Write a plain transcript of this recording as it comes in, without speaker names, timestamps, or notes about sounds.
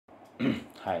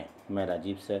हाय, मैं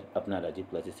राजीव सर अपना राजीव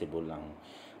क्लासेस से बोल रहा हूँ।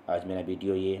 आज मेरा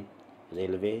वीडियो ये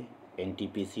रेलवे,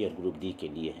 एनटीपीसी और ग्रुप डी के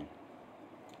लिए है।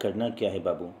 करना क्या है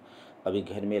बाबू, अभी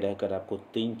घर में रहकर आपको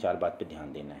 3-4 बात पे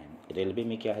ध्यान देना है। रेलवे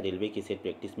में क्या है, रेलवे की सेट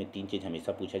प्रैक्टिस में 3 चीज़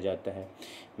हमेशा पूछा जाता है,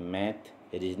 मैथ,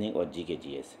 रीजनिंग और जीके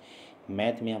जीएस।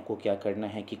 मैथ में आपको क्या करना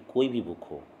है कि कोई भी बुक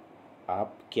हो,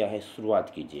 आप क्या है शुरुआत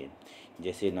कीजिए,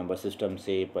 जैसे नंबर सिस्टम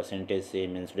से, परसेंटेज से,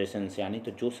 मेंसुरेशन से, यानी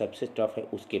तो जो सबसे टफ है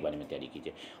उसके बारे में तैयारी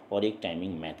कीजिए। और एक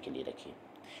टाइमिंग मैथ के लिए रखिए,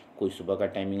 कोई सुबह का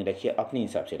टाइमिंग रखिए, अपने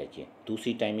हिसाब से रखिए।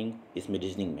 दूसरी टाइमिंग इसमें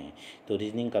रीजनिंग में है, तो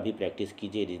रीजनिंग का भी प्रैक्टिस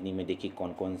कीजिए। रीजनिंग में देखिए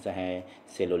कौन कौन सा है,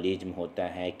 सेलोलिज्म होता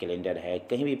है, कैलेंडर है,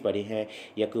 कहीं भी पढ़े हैं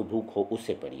या कोई बुक हो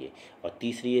उससे पढ़िए। और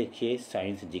तीसरी रखिए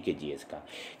साइंस जीके जीएस का।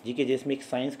 जीके जीएस में एक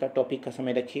साइंस का टॉपिक का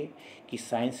समय रखिए कि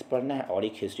साइंस पढ़ना है और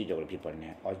एक हिस्ट्री ज्योग्राफी पढ़ना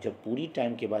है। और जब पूरी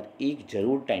टाइम के बाद एक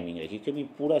ज़रूर टाइमिंग रखिए, क्योंकि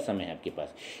पूरा समय है आपके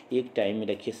पास, एक टाइम में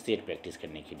रखिए सेट प्रैक्टिस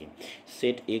करने के लिए।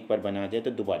 सेट एक बार बना जाए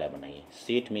तो दोबारा बनाइए।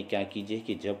 सेट में क्या कीजिए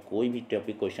कि जब कोई भी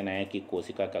टॉपिक क्वेश्चन आया कि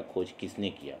कोशिका का खोज किसने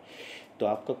किया, तो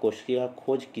आपका कोशिका का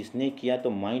खोज किसने किया तो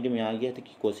माइंड में आ गया था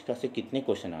कि कोशिका से कितने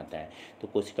क्वेश्चन आता है। तो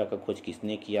कोशिका का खोज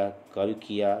किसने किया, कब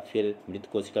किया, फिर मृत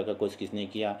कोशिका का खोज किसने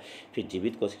किया, फिर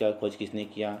जीवित कोशिका का खोज किसने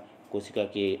किया, कोशिका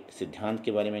के सिद्धांत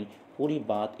के बारे में पूरी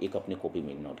बात एक अपने कॉपी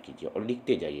में नोट कीजिए और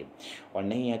लिखते जाइए। और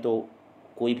नहीं है तो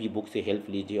कोई भी बुक से हेल्प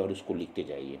लीजिए और उसको लिखते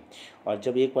जाइए। और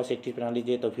जब एक बार प्रैक्टिस बना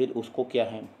लीजिए तो फिर उसको क्या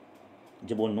है,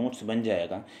 जब वो नोट्स बन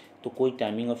जाएगा तो कोई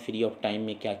टाइमिंग और फ्री ऑफ टाइम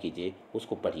में क्या कीजिए,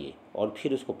 उसको पढ़िए और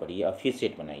फिर उसको पढ़िए और फिर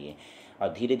सेट बनाइए।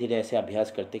 और धीरे धीरे ऐसे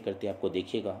अभ्यास करते करते आपको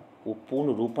देखिएगा वो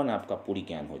पूर्ण रूपन आपका पूरी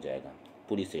ज्ञान हो जाएगा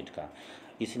पूरी सेट का।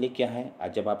 इसलिए क्या है,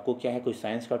 आज जब आपको क्या है कोई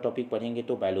साइंस का टॉपिक पढ़ेंगे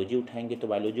तो बायोलॉजी उठाएंगे तो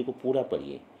बायोलॉजी को पूरा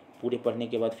पढ़िए। पूरे पढ़ने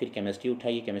के बाद फिर केमिस्ट्री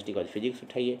उठाइए, केमिस्ट्री के बाद फिजिक्स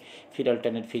उठाइए, फिर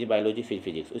अल्टरनेट फिर बायोलॉजी फिर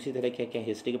फिजिक्स। उसी तरह क्या क्या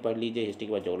हिस्ट्री के पढ़ लीजिए, हिस्ट्री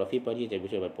के बाद ज्योग्राफी पढ़िए,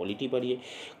 ज्योग्राफी के बाद पॉलिटी पढ़िए।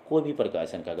 कोई भी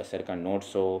प्रकाशन का, अगर सर का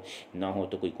नोट्स हो, ना हो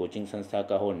तो कोई कोचिंग संस्था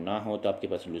का हो, ना हो तो आपके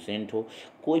पास लुसेंट हो,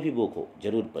 कोई भी बुक हो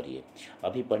ज़रूर पढ़िए।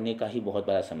 अभी पढ़ने का ही बहुत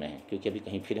बड़ा समय है, क्योंकि अभी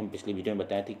कहीं फिर हम पिछली वीडियो में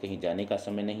बताए थे कहीं जाने का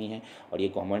समय नहीं है। और ये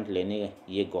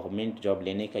गवर्नमेंट जॉब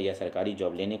लेने का या सरकारी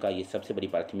जॉब लेने का ये सबसे बड़ी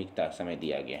प्राथमिकता समय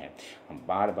दिया गया है। हम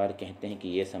बार बार कहते हैं कि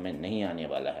ये समय नहीं आने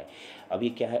वाला है। अभी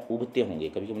क्या है, उगते होंगे।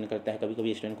 कभी कभी मन करता है, कभी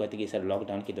कभी स्टूडेंट कहते हैं कि सर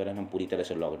लॉकडाउन के दौरान हम पूरी तरह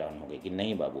से लॉकडाउन हो गए, कि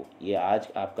नहीं बाबू, ये आज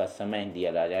आपका समय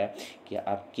दिया जा रहा है कि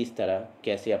आप किस तरह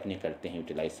कैसे अपने करते हैं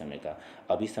यूटिलाइज समय का।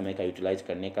 अभी समय का यूटिलाइज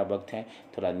करने का वक्त है।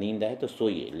 थोड़ा नींद आए तो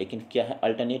सोइए, लेकिन क्या है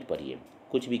अल्टरनेट पढ़िए,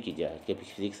 कुछ भी कीजिए, कि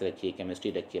फिजिक्स रखिए, केमिस्ट्री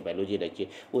रखिए, बायोलॉजी रखिए,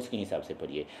 उसके हिसाब से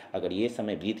पढ़िए। अगर ये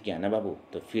समय बीत गया ना बाबू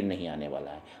तो फिर नहीं आने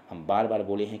वाला है। हम बार बार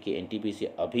बोले हैं कि एनटीपीसी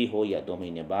अभी हो या 2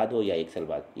 महीने बाद हो या 1 साल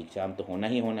बाद, एग्ज़ाम तो होना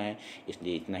ही होना है।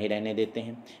 इसलिए इतना ही रहने देते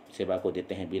हैं, सेवा को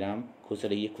देते हैं विराम। खुश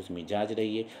रहिए, खुश मिजाज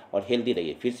रहिए और हेल्दी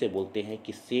रहिए। फिर से बोलते हैं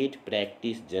कि सेट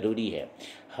प्रैक्टिस ज़रूरी है,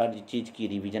 हर चीज़ की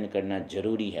रिवीजन करना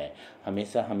ज़रूरी है,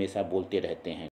 हमेशा हमेशा बोलते रहते हैं।